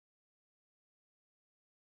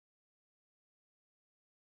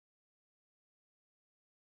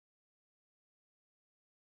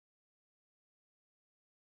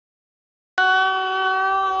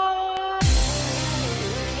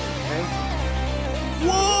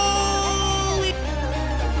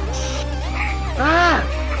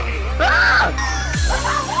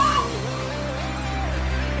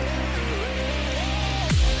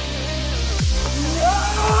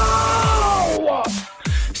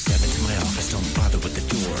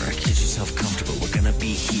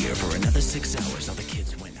6 hours, all the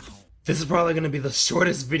kids went home. This is probably going to be the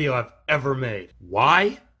shortest video I've ever made.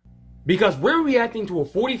 Why? Because we're reacting to a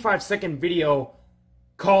 45-second video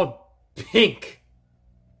called Pink.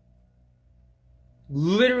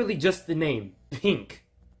 Literally just the name, Pink.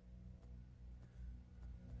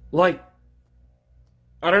 Like,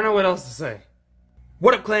 I don't know what else to say.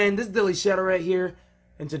 What up, clan? This is Dilly Shadow right here,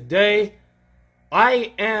 and today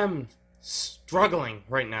I am struggling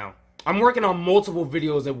right now. I'm working on multiple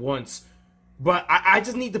videos at once, but I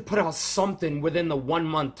just need to put out something within the 1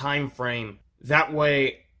 month time frame. That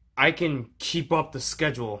way I can keep up the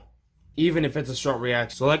schedule, even if it's a short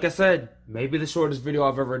reaction. So like I said, maybe the shortest video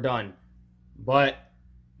I've ever done. But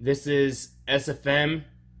this is SFM,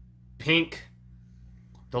 Pink.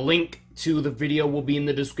 The link to the video will be in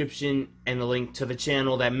the description, and the link to the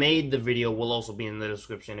channel that made the video will also be in the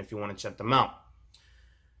description if you want to check them out.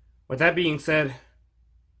 With that being said,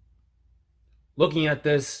 looking at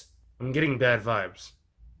this, I'm getting bad vibes.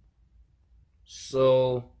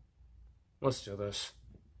 So, let's do this.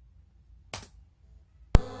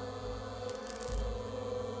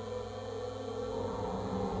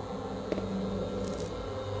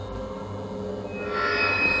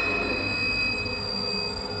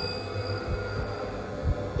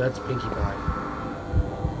 That's Pinkie Pie.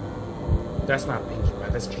 That's not Pinkie Pie,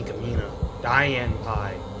 that's Pinkamena. Diane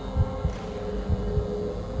Pie.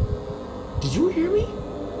 Did you hear me?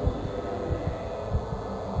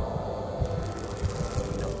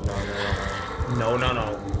 No.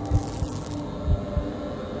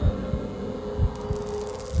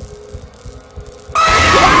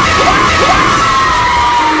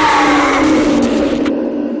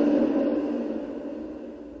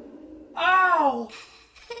 Ow!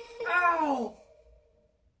 Ow!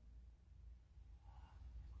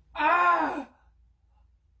 Ah!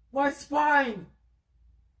 My spine!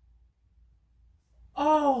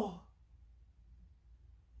 Oh!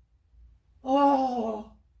 Oh!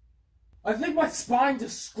 I think my spine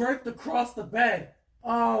just scraped across the bed.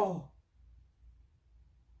 Oh!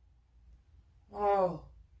 Oh!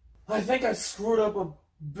 I think I screwed up a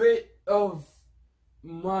bit of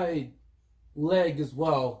my leg as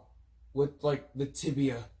well, with like the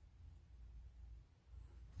tibia.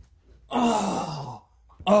 Oh!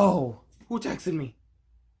 Oh! Who texted me?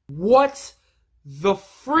 What the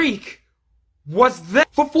freak was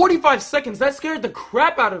that? For 45 seconds, that scared the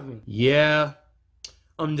crap out of me. Yeah,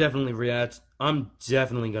 I'm definitely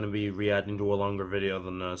gonna be reacting to a longer video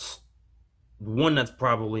than this. One that's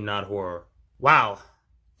probably not horror. Wow,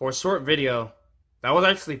 for a short video, that was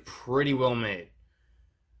actually pretty well made.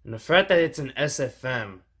 And the fact that it's an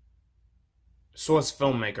SFM, source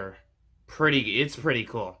filmmaker, it's pretty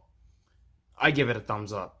cool. I give it a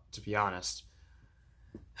thumbs up, to be honest.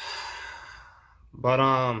 But,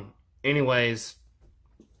 anyways,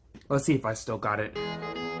 let's see if I still got it.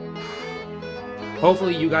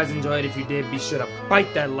 Hopefully you guys enjoyed. If you did, be sure to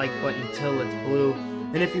bite that like button till it's blue.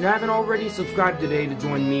 And if you haven't already, subscribe today to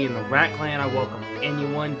join me in the Rat Clan. I welcome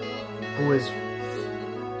anyone who is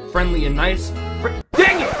friendly and nice.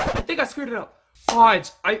 Dang it! I think I screwed it up.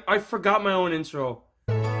 Fudge, I forgot my own intro.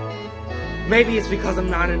 Maybe it's because I'm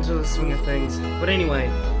not into the swing of things. But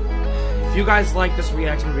anyway, if you guys like this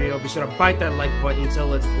reaction video, be sure to bite that like button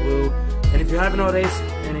until it's blue. And if you haven't already,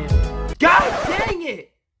 God dang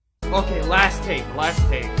it! Okay, last take.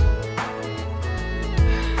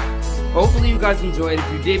 Hopefully you guys enjoyed.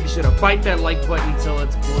 If you did, be sure to bite that like button until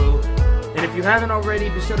it's blue. And if you haven't already,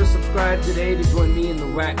 be sure to subscribe today to join me in the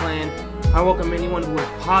Rat Clan. I welcome anyone who is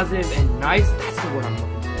positive and nice. That's the word I'm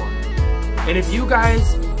looking for. And if you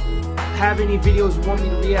guys have any videos you want me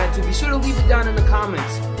to react to, be sure to leave it down in the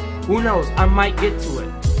comments. Who knows, I might get to it.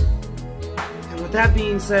 And with that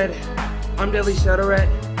being said, I'm Dilly Shadow Rat.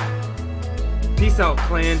 Peace out,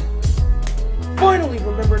 clan. Finally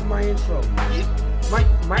remembered my intro.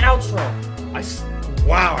 My outro.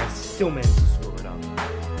 Wow, I still managed to